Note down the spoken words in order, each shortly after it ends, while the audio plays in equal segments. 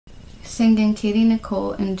Singing Katie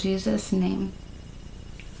Nicole in Jesus' name.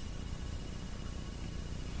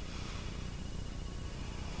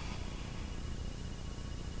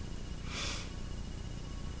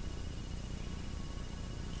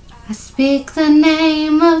 I speak the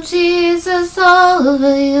name of Jesus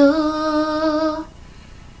over you.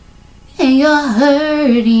 In your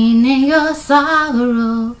hurting, in your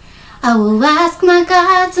sorrow, I will ask my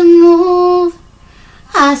God to move.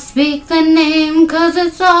 I speak the name 'cause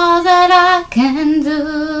it's all that I can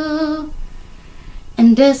do.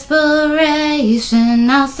 In desperation,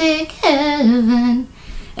 I'll seek heaven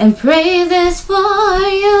and pray this for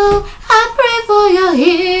you. I pray for your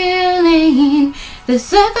healing. The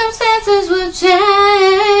circumstances will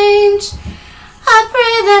change. I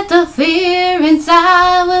pray that the fear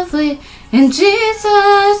inside will flee in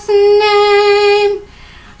Jesus' name.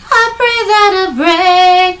 I pray that a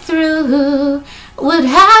breakthrough would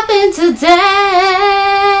happen today.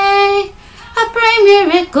 I pray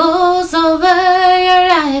miracles over your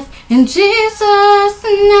life in Jesus'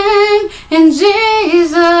 name, in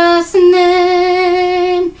Jesus'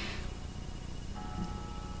 name.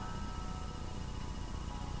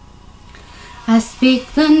 I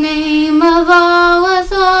speak the name of all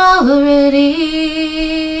authority,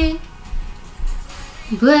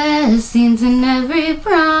 blessings in every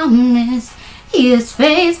promise He is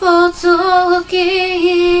faithful to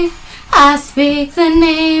keep. I speak the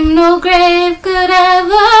name no grave could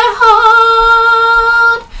ever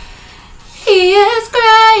hold. He is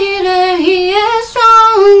greater, He is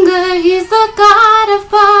stronger, He's the God of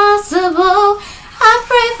possible. I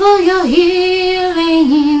pray for your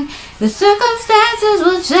healing. The circumstances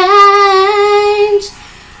will change.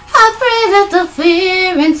 I pray that the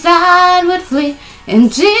fear inside would flee in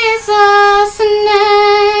Jesus'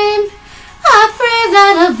 name. I pray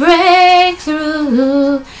that a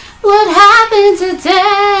breakthrough would happen today.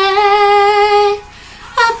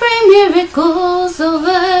 I pray miracles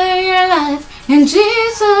over your life in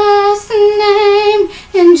Jesus' name,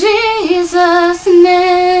 in Jesus'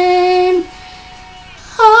 name.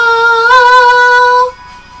 Oh,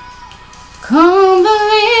 come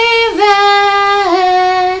believe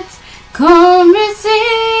it, come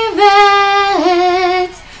receive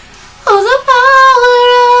it. Oh, the power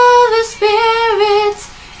of His Spirit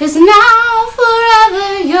is now forever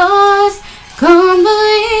yours. Come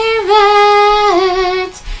believe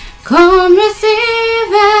it, come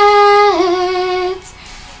receive it.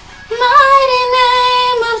 Mighty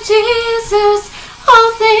name of Jesus, all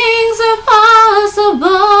things are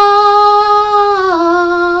possible.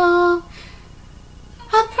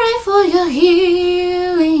 I pray for your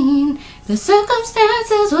healing. The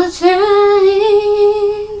circumstances will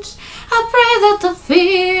change. I pray that the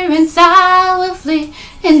fear inside will flee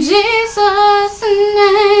in Jesus'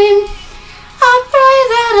 name. I pray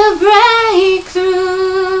that a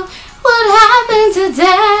breakthrough would happen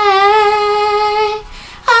today.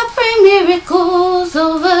 I pray miracles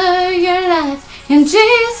over your life in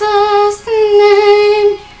Jesus'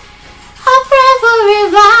 name. I pray for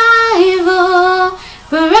revival,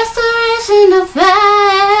 for restoration of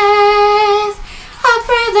faith. I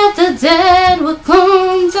pray that the dead will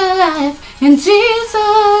come to life in Jesus'